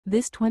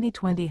This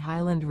 2020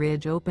 Highland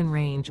Ridge Open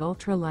Range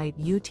Ultra Lite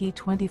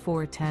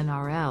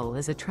UT2410RL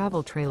is a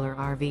travel trailer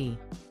RV.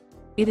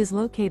 It is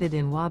located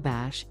in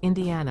Wabash,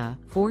 Indiana,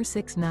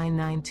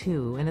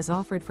 46992 and is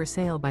offered for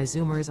sale by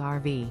Zoomers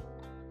RV.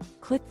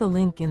 Click the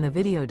link in the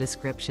video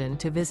description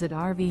to visit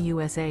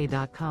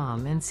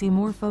RVUSA.com and see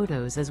more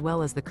photos as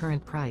well as the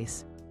current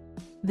price.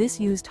 This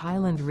used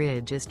Highland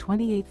Ridge is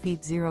 28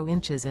 feet 0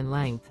 inches in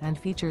length and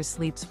features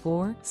sleeps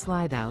 4,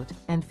 Slideout,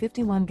 and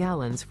 51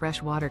 gallons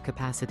fresh water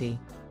capacity.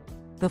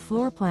 The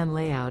floor plan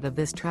layout of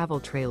this travel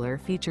trailer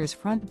features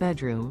front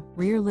bedroom,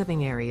 rear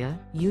living area,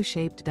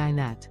 U-shaped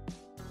dinette.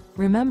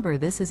 Remember,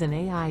 this is an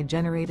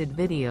AI-generated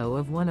video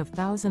of one of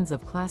thousands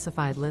of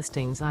classified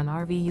listings on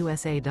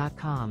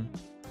RVUSA.com.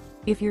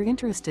 If you're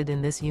interested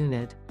in this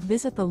unit,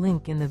 visit the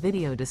link in the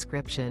video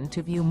description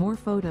to view more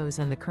photos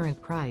and the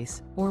current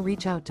price, or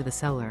reach out to the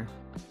seller.